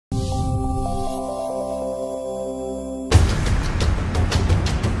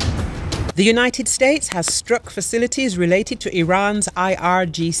The United States has struck facilities related to Iran's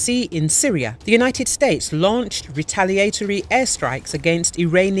IRGC in Syria. The United States launched retaliatory airstrikes against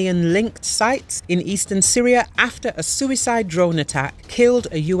Iranian-linked sites in eastern Syria after a suicide drone attack killed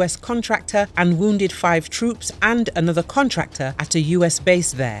a US contractor and wounded 5 troops and another contractor at a US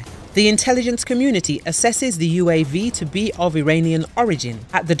base there. The intelligence community assesses the UAV to be of Iranian origin.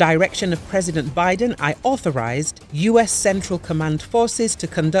 At the direction of President Biden, I authorized US Central Command forces to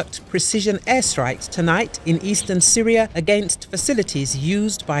conduct precision airstrikes tonight in eastern Syria against facilities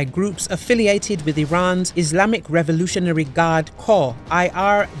used by groups affiliated with Iran's Islamic Revolutionary Guard Corps,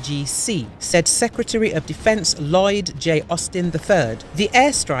 IRGC, said Secretary of Defense Lloyd J. Austin III. The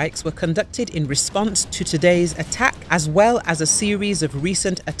airstrikes were conducted in response to today's attack, as well as a series of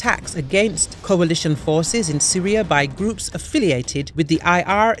recent attacks against coalition forces in Syria by groups affiliated with the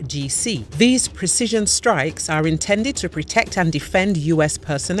IRGC. These precision strikes are intended to protect and defend US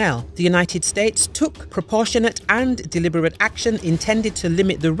personnel. The United States took proportionate and deliberate action intended to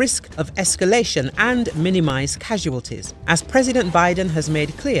limit the risk of escalation and minimize casualties. As President Biden has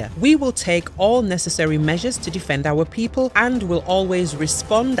made clear, we will take all necessary measures to defend our people and will always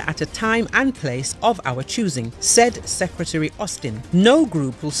respond at a time and place of our choosing, said Secretary Austin. No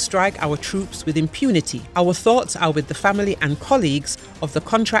group will strike our troops with impunity. Our thoughts are with the family and colleagues of the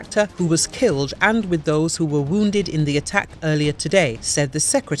contractor who was killed and with those who were wounded in the attack earlier today, said the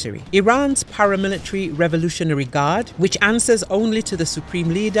secretary. Iran's paramilitary Revolutionary Guard, which answers only to the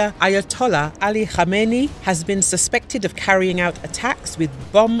supreme leader Ayatollah Ali Khamenei, has been suspected of carrying out attacks with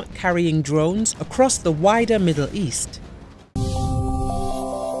bomb-carrying drones across the wider Middle East.